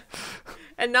 Yeah.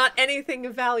 And not anything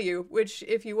of value, which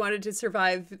if you wanted to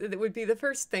survive, that would be the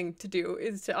first thing to do,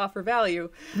 is to offer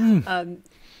value. And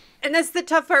that's the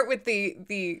tough part with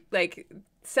the like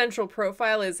central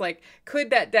profile, is like,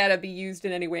 could that data be used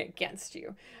in any way against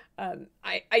you?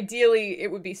 Ideally,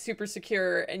 it would be super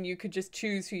secure and you could just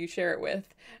choose who you share it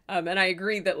with. And I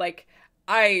agree that like,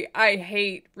 I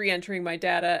hate re-entering my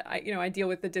data. I deal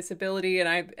with the disability,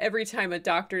 and every time a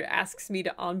doctor asks me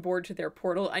to onboard to their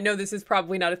portal, I know this is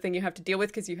probably not a thing you have to deal with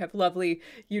because you have lovely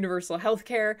universal health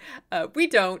care. We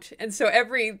don't. And so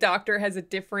every doctor has a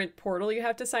different portal you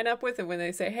have to sign up with. And when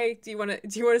they say, hey, do you want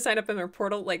to sign up in our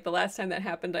portal? Like the last time that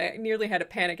happened, I nearly had a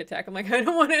panic attack. I'm like, I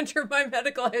don't want to enter my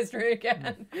medical history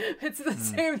again. It's the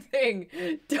same thing.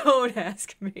 Don't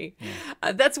ask me.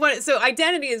 That's one. So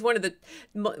identity is one of the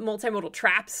multimodal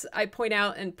traps I point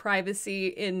out, and privacy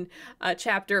in a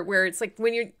chapter, where it's like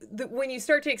when you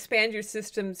start to expand your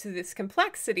system to this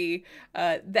complexity,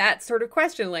 that sort of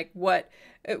question, like what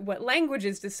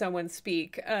languages does someone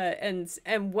speak, and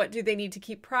what do they need to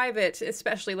keep private,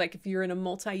 especially like if you're in a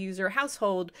multi-user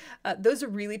household. Those are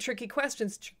really tricky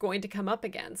questions that you're going to come up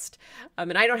against,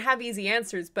 and I don't have easy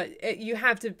answers, but you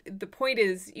have to. The point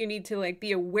is, you need to like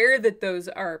be aware that those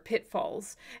are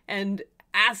pitfalls and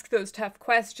ask those tough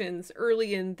questions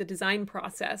early in the design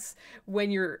process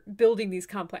when you're building these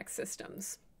complex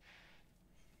systems.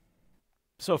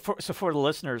 So for the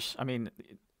listeners, I mean,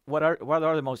 what are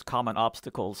the most common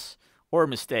obstacles or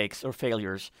mistakes or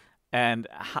failures, and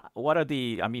what are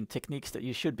the techniques that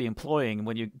you should be employing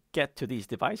when you get to these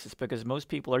devices? Because most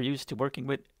people are used to working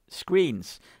with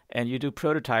screens, and you do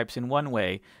prototypes in one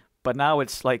way, but now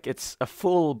it's a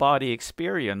full body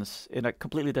experience in a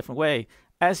completely different way.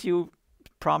 As you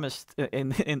promised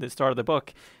in the start of the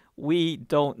book, we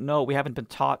don't know. We haven't been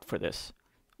taught for this.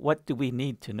 What do we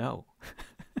need to know?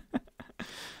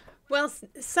 Well,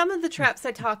 some of the traps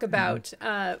I talk about,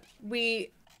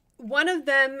 one of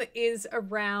them is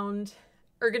around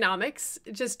ergonomics.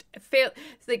 Just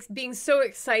like being so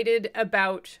excited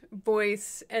about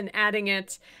voice and adding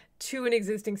it to an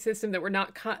existing system that we're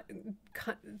not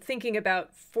thinking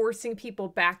about forcing people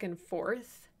back and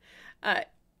forth.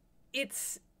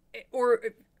 Or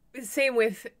same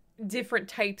with different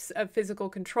types of physical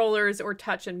controllers, or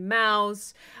touch and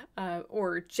mouse,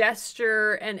 or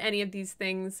gesture, and any of these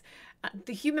things.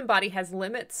 The human body has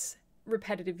limits,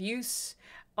 repetitive use,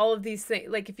 all of these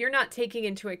things. Like if you're not taking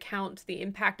into account the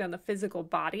impact on the physical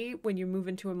body when you move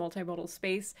into a multimodal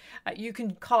space, you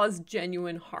can cause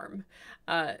genuine harm.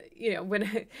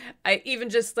 When I even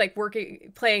just like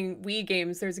playing Wii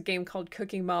games, there's a game called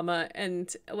Cooking Mama,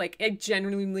 and like I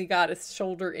genuinely got a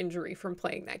shoulder injury from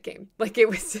playing that game. Like it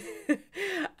was,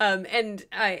 and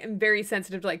I am very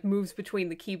sensitive to like moves between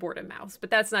the keyboard and mouse, but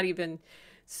that's not even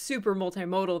super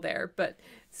multimodal there. But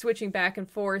switching back and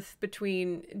forth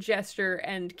between gesture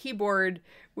and keyboard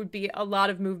would be a lot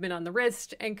of movement on the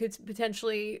wrist and could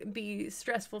potentially be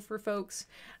stressful for folks.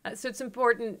 So it's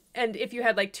important. And if you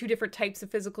had like two different types of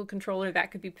physical controller,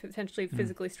 that could be potentially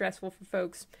physically stressful for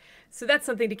folks. So that's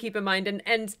something to keep in mind.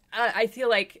 And I feel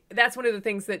like that's one of the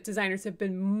things that designers have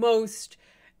been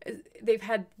they've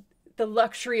had the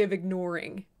luxury of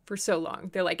ignoring for so long.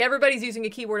 They're like, everybody's using a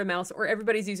keyboard and mouse, or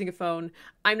everybody's using a phone.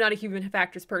 I'm not a human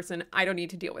factors person. I don't need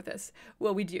to deal with this.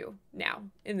 Well, we do now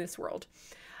in this world.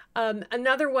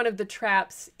 Another one of the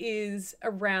traps is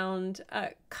around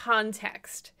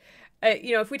context.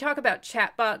 If we talk about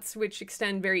chatbots, which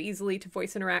extend very easily to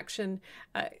voice interaction,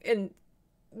 and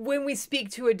when we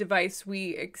speak to a device,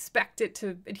 we expect it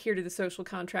to adhere to the social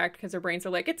contract because our brains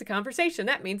are like, it's a conversation.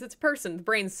 That means it's a person. The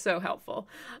brain's so helpful.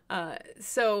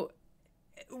 So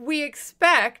we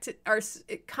expect our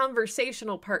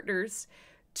conversational partners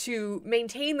to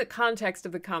maintain the context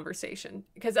of the conversation,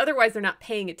 because otherwise they're not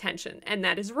paying attention, and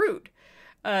that is rude.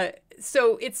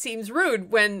 So it seems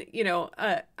rude when,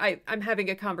 I'm having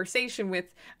a conversation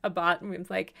with a bot, and it's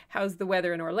like, how's the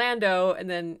weather in Orlando? And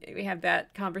then we have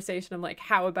that conversation. I'm like,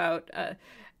 how about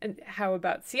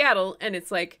Seattle? And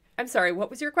it's like, I'm sorry, what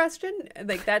was your question?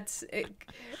 Like that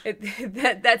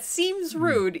seems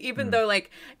rude, even though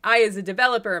like I, as a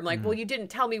developer, I'm like, well, you didn't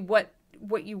tell me what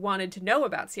you wanted to know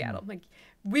about Seattle. I'm like,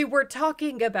 we were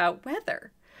talking about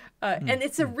weather. And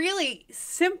it's a really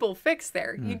simple fix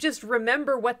there. You just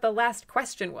remember what the last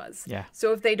question was. Yeah.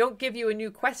 So if they don't give you a new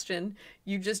question,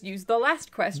 you just use the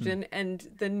last question and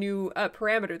the new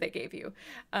parameter they gave you.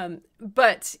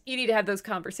 But you need to have those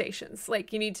conversations.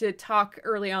 Like, you need to talk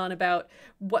early on about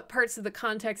what parts of the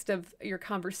context of your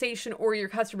conversation or your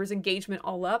customer's engagement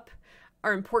all up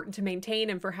are important to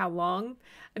maintain and for how long.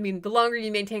 I mean, the longer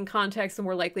you maintain context, the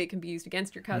more likely it can be used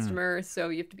against your customer. So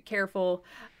you have to be careful.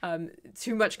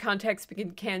 Too much context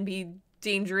can be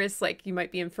dangerous. Like, you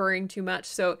might be inferring too much.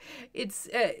 So it's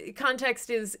context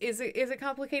is a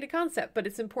complicated concept, but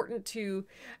it's important to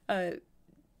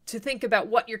think about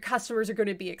what your customers are going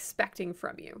to be expecting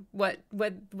from you, what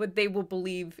they will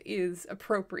believe is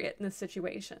appropriate in the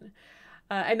situation.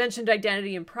 I mentioned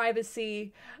identity and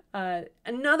privacy.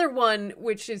 Another one,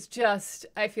 which is just,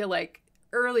 I feel like,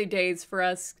 early days for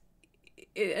us,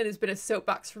 it has been a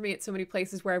soapbox for me at so many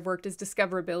places where I've worked, is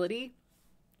discoverability.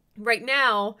 Right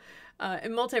now,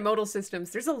 in multimodal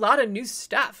systems, there's a lot of new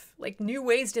stuff, like new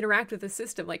ways to interact with the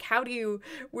system. Like,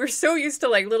 we're so used to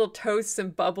like little toasts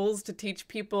and bubbles to teach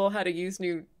people how to use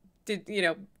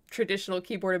traditional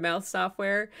keyboard and mouse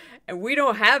software. And we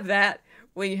don't have that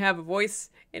when you have a voice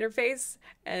interface,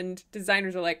 and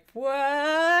designers are like,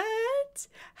 what?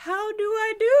 How do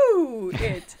I do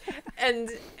it?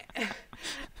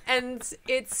 and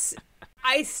it's,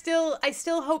 I still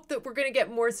hope that we're going to get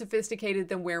more sophisticated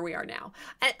than where we are now.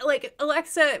 Like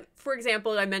Alexa, for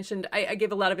example, I mentioned, I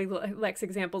give a lot of Alexa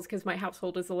examples because my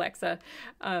household is Alexa,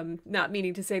 not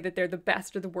meaning to say that they're the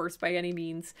best or the worst by any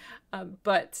means.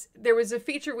 But there was a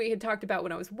feature we had talked about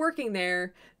when I was working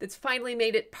there that's finally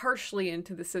made it partially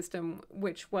into the system,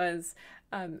 which was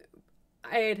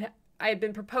I had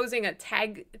been proposing a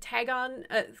tag on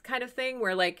kind of thing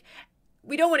where, like,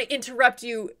 we don't want to interrupt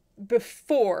you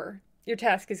before your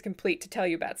task is complete to tell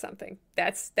you about something.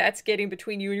 That's getting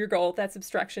between you and your goal. That's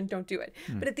obstruction. Don't do it.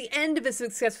 But at the end of a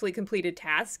successfully completed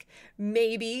task,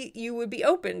 maybe you would be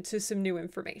open to some new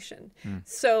information.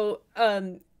 So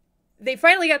they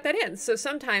finally got that in. So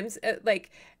sometimes, like,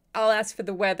 I'll ask for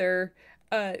the weather,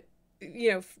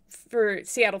 for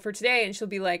Seattle for today, and she'll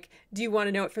be like, do you want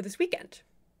to know it for this weekend?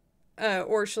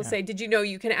 Or she'll say, did you know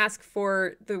you can ask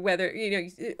for the weather,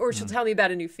 or she'll tell me about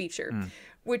a new feature.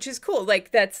 Which is cool.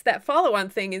 Like, that follow-on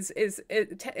thing is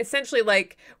essentially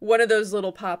like one of those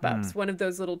little pop-ups, one of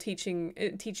those little teaching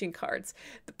cards.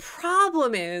 The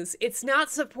problem is it's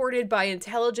not supported by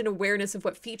intelligent awareness of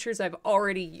what features I've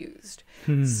already used.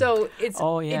 So it's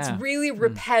really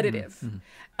repetitive.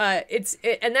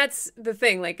 And that's the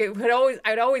thing. Like,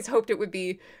 I'd always hoped it would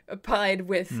be applied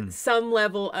with some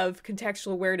level of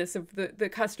contextual awareness of the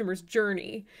customer's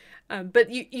journey. But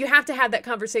you have to have that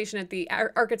conversation at the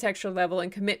architectural level and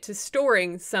commit to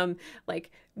storing some,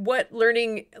 like, what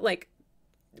learning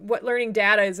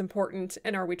data is important,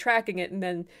 and are we tracking it, and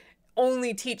then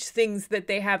only teach things that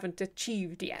they haven't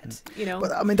achieved yet,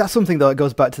 But I mean, that's something that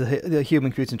goes back to the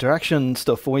human-computer interaction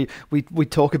stuff. We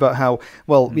talk about how,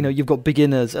 well, you've got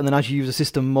beginners, and then as you use a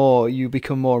system more, you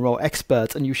become more and more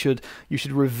expert, and you should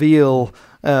reveal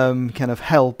kind of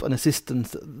help and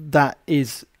assistance that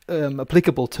is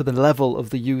applicable to the level of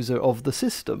the user of the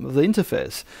system, of the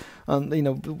interface. And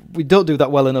we don't do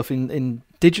that well enough in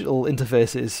digital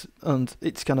interfaces, and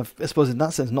it's kind of, I suppose in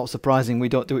that sense, not surprising we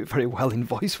don't do it very well in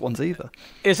voice ones either.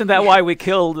 Isn't that why we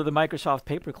killed the Microsoft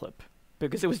paperclip?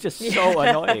 Because it was just so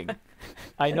annoying.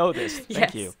 I know this.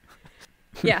 Thank you.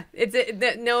 Yeah,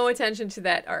 it's no attention to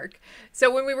that arc. So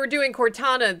when we were doing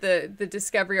Cortana, the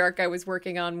discovery arc I was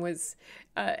working on was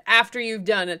after you've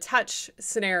done a touch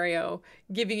scenario,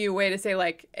 giving you a way to say,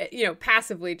 like,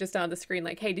 passively just on the screen,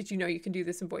 like, hey, did you know you can do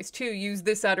this in voice too? Use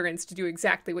this utterance to do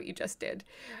exactly what you just did.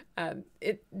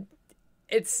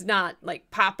 It's not like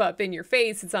pop up in your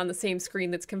face. It's on the same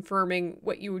screen that's confirming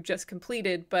what you just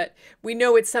completed. But we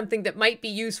know it's something that might be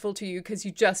useful to you because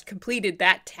you just completed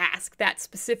that task, that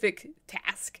specific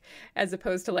task, as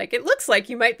opposed to, like, it looks like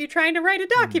you might be trying to write a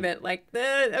document. Like,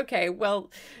 okay,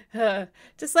 well,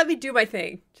 just let me do my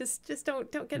thing. Just don't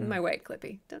get in my way,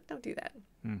 Clippy. Don't do that.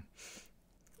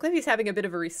 Clippy's having a bit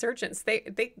of a resurgence.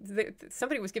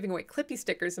 Somebody was giving away Clippy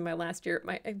stickers in my last year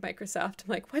at Microsoft. I'm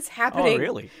like, what's happening? Oh,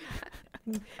 really?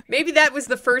 Maybe that was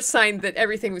the first sign that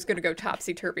everything was going to go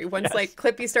topsy-turvy. Once like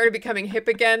Clippy started becoming hip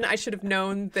again, I should have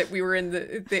known that we were in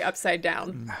the upside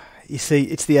down. You see,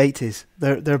 it's the 80s.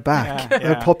 They're back. Yeah.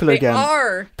 They're popular again. They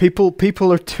are.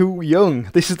 People are too young.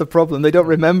 This is the problem. They don't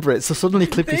remember it. So suddenly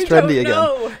Clippy's trendy again.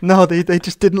 Know. No, they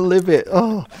just didn't live it.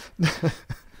 Oh,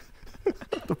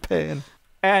 the pain.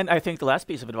 And I think the last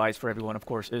piece of advice for everyone, of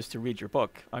course, is to read your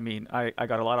book. I mean, I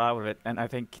got a lot out of it, and I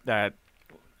think that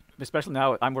especially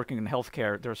now I'm working in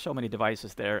healthcare. There are so many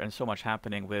devices there and so much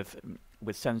happening with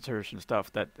sensors and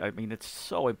stuff that, I mean, it's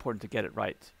so important to get it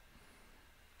right.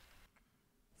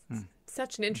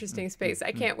 Such an interesting space.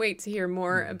 I can't wait to hear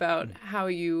more about how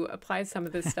you apply some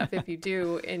of this stuff, if you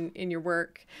do, in your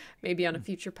work, maybe on a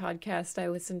future podcast I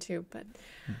listen to. But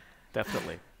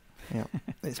Definitely. Yeah,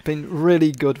 it's been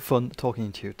really good fun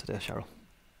talking to you today, Cheryl.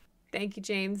 Thank you,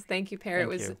 James. Thank you, Per. Thank It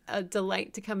was you. a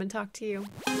delight to come and talk to you.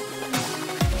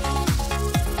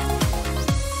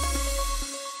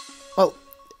 Well,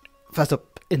 first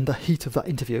up, in the heat of that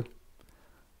interview,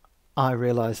 I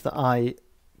realised that I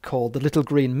called the little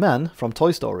green men from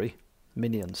Toy Story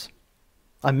Minions.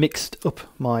 I mixed up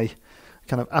my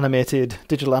kind of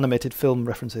digital animated film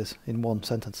references in one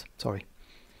sentence. Sorry.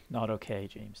 Not okay,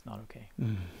 James. Not okay.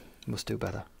 Must do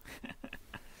better.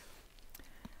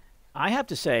 I have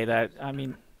to say that, I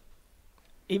mean,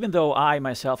 even though I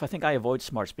myself, I think I avoid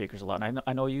smart speakers a lot. And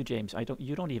I know you, James.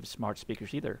 You don't have smart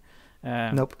speakers either.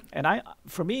 Nope. And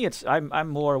for me, I'm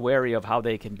more wary of how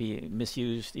they can be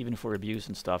misused, even for abuse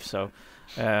and stuff. So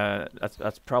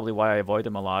that's probably why I avoid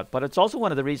them a lot. But it's also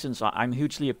one of the reasons I'm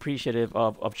hugely appreciative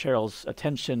of Cheryl's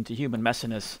attention to human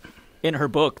messiness in her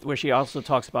book, where she also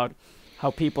talks about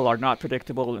how people are not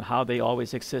predictable and how they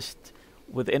always exist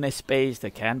within a space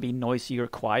that can be noisy or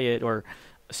quiet, or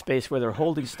a space where they're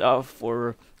holding stuff,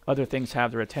 or other things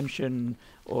have their attention,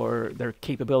 or their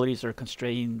capabilities are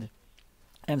constrained.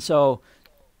 And so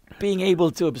being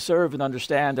able to observe and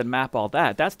understand and map all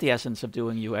that, that's the essence of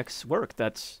doing UX work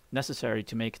that's necessary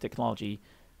to make the technology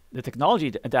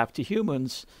adapt to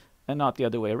humans and not the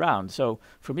other way around. So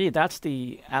for me, that's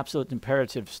the absolute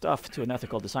imperative stuff to an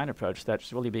ethical design approach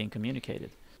that's really being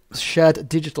communicated. Shared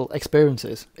digital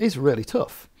experiences is really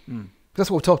tough. That's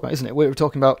what we're talking about, isn't it? We're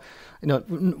talking about,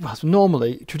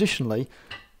 normally, traditionally,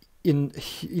 in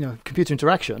computer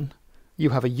interaction,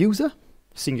 you have a user,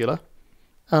 singular,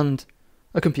 and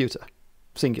a computer,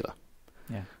 singular.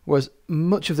 Yeah. Whereas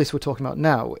much of this we're talking about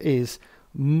now is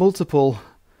multiple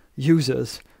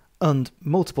users and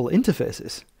multiple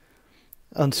interfaces,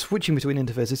 and switching between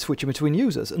interfaces, switching between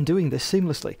users, and doing this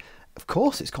seamlessly. Of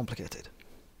course, it's complicated.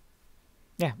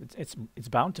 Yeah, it's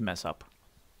bound to mess up.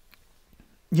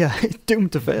 Yeah, it's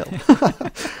doomed to fail.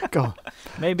 God.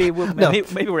 Maybe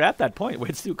we're at that point where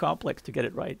it's too complex to get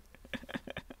it right.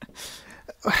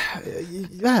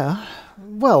 Yeah,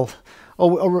 well,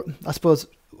 or I suppose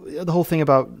the whole thing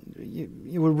about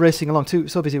you were racing along too,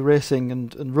 so busy racing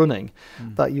and running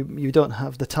that you don't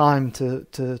have the time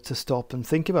to stop and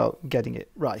think about getting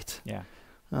it right. Yeah,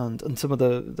 and some of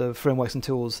the frameworks and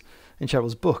tools in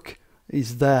Cheryl's book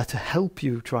is there to help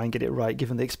you try and get it right,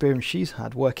 given the experience she's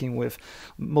had working with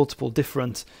multiple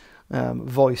different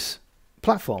voice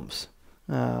platforms.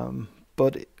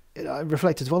 But I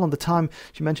reflect as well on the time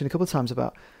she mentioned a couple of times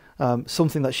about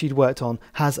something that she'd worked on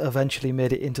has eventually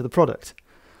made it into the product.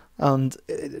 And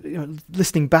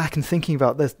listening back and thinking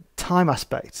about the time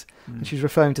aspect, and she's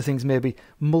referring to things maybe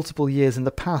multiple years in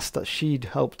the past that she'd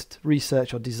helped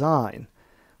research or design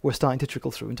were starting to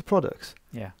trickle through into products.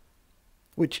 Yeah,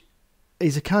 which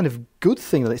is a kind of good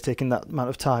thing that it's taken that amount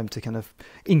of time to kind of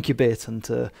incubate and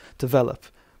to develop.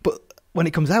 But when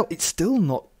it comes out, it's still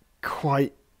not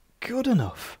quite good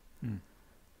enough.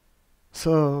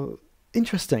 So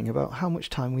interesting about how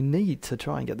much time we need to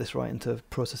try and get this right and to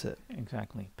process it.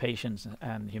 exactly. Patience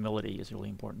and humility is really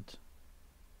important.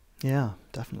 Yeah,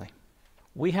 definitely.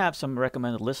 We have some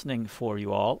recommended listening for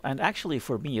you all, and actually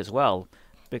for me as well,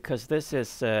 because this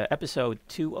is episode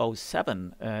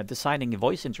 207, Designing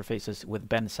Voice Interfaces with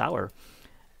Ben Sauer.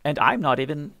 And I'm not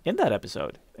even in that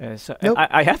episode. So Nope.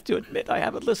 I have to admit, I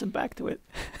haven't listened back to it.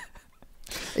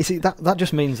 You see, that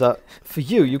just means that for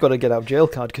you've got to get out of jail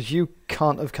card, because you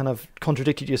can't have kind of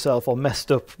contradicted yourself or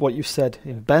messed up what you said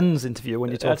in Ben's interview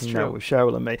when you're That's talking now true. with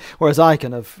Cheryl and me. Whereas I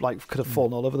could have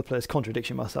fallen all over the place,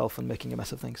 contradicting myself and making a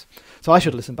mess of things. So I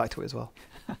should listen back to it as well.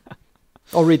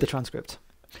 Or read the transcript.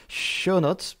 Show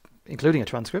notes, including a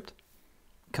transcript,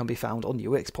 can be found on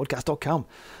uxpodcast.com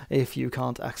if you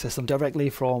can't access them directly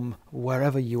from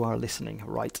wherever you are listening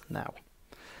right now.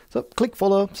 So click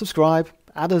follow, subscribe,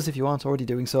 add us if you aren't already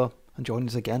doing so, and join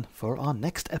us again for our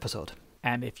next episode.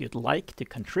 And if you'd like to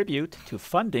contribute to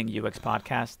funding UX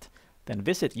Podcast, then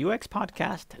visit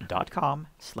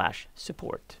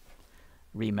uxpodcast.com/support.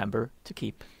 Remember to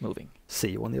keep moving.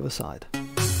 See you on the other side.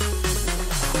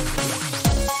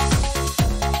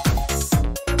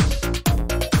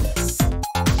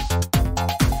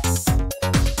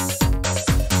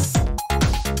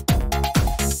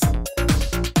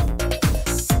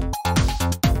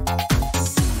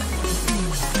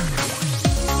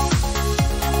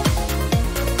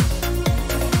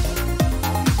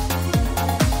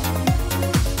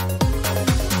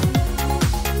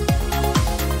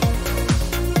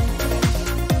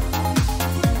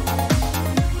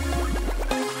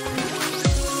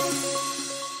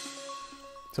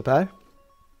 the pair.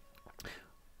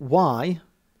 Why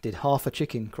did half a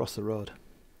chicken cross the road?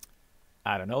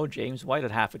 I don't know, James. Why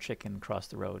did half a chicken cross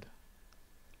the road?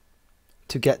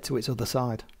 To get to its other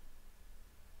side.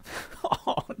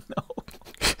 Oh, no.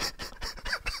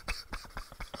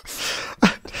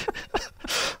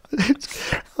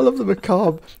 I love the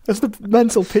macabre. That's the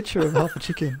mental picture of half a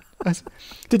chicken.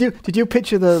 Did you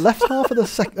picture the left half or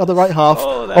the right half,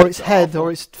 or its head, awful.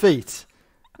 or its feet?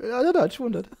 I don't know. I just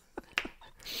wondered.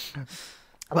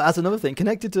 But as another thing,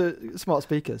 connected to smart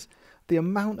speakers, the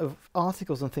amount of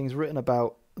articles and things written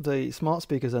about the smart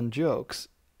speakers and jokes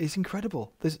is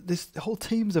incredible. There's whole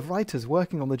teams of writers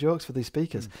working on the jokes for these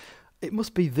speakers. It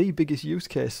must be the biggest use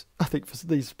case, I think, for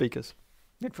these speakers.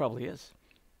 It probably is.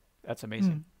 That's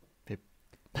amazing.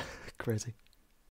 Crazy.